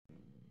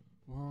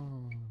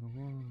One,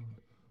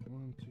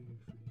 two,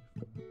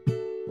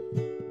 three,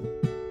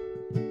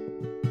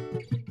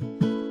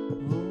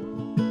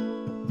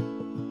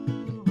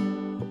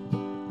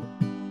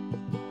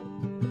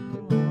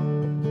 four.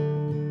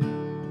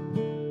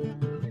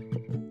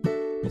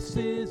 This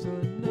is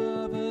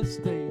another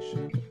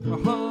station. My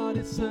heart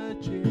is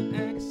searching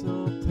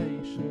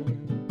exaltation.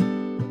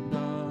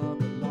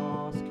 Another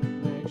lost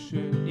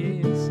connection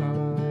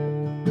inside.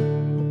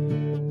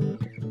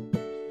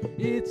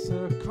 It's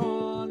a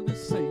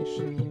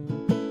conversation,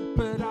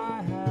 but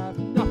I have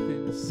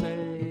nothing to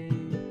say.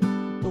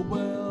 The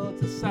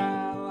world's a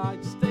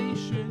satellite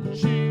station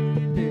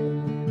tuned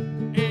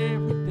in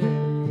every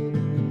day.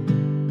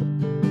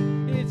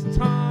 It's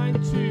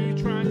time to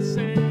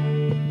transcend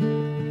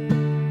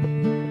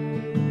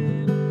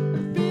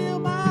and feel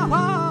my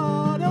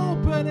heart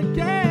open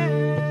again.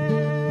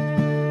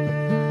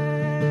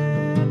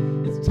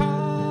 It's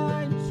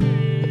time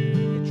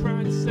to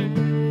transcend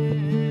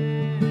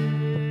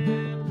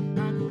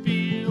and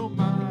feel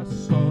my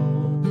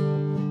soul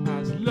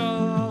as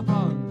love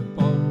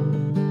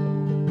unfolds.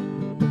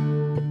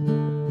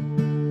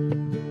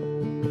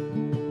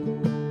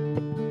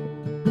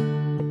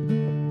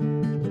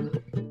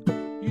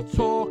 You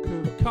talk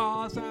of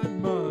cars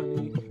and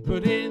money,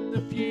 but in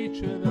the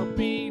future there'll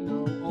be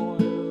no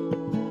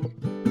oil.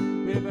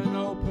 With an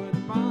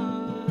open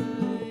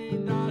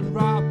mind, I'd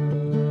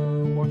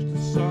rather watch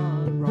the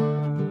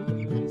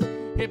sunrise.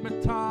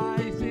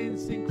 Hypnotized in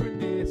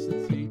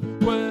synchronicity,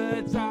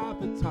 words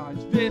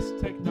advertise this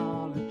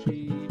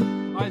technology.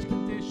 Eyes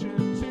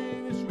conditioned to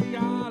this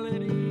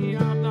reality.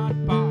 I'm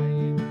not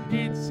buying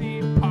its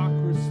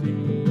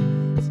hypocrisy.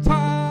 It's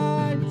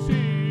time to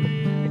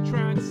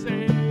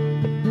transcend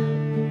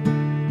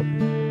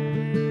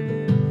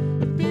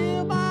and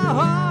feel my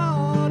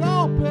heart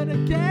open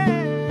again.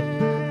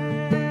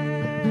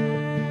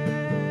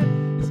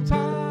 It's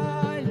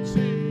time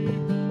to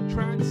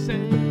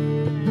transcend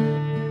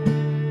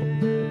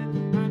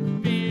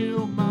and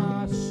feel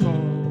my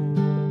soul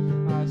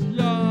as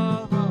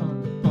love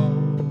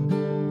unfolds.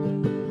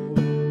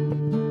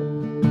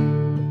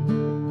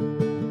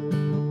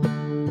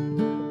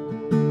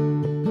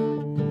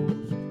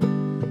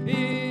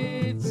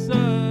 It's a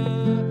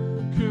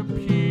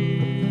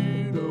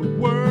computer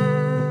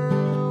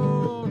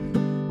world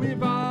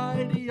with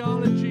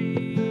ideologies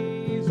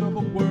of a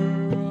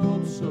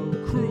world so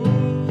cruel.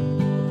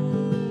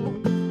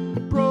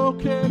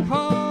 Broken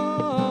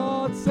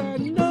hearts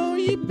and no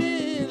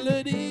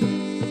humility.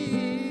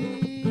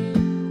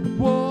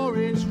 War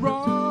is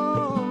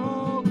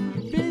wrong,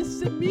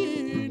 this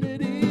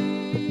immunity.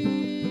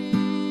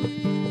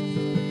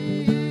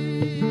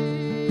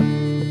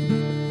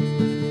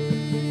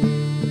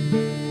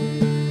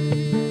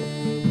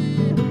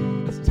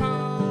 It's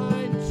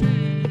time to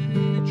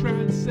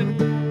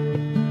transcend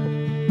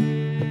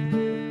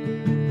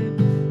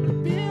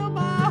and feel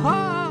my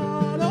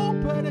heart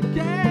open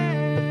again.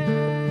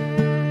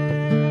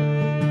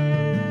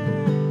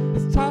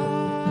 It's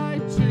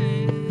time to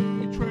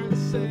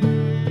transcend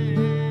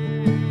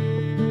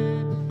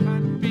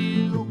and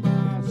feel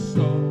my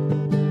soul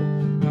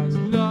as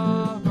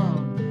love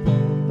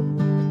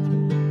unfolds.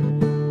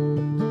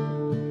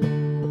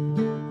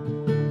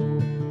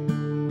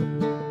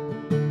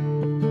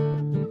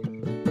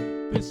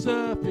 This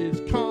earth is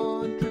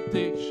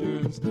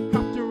contradictions.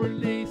 Have to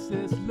release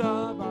this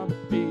love I'm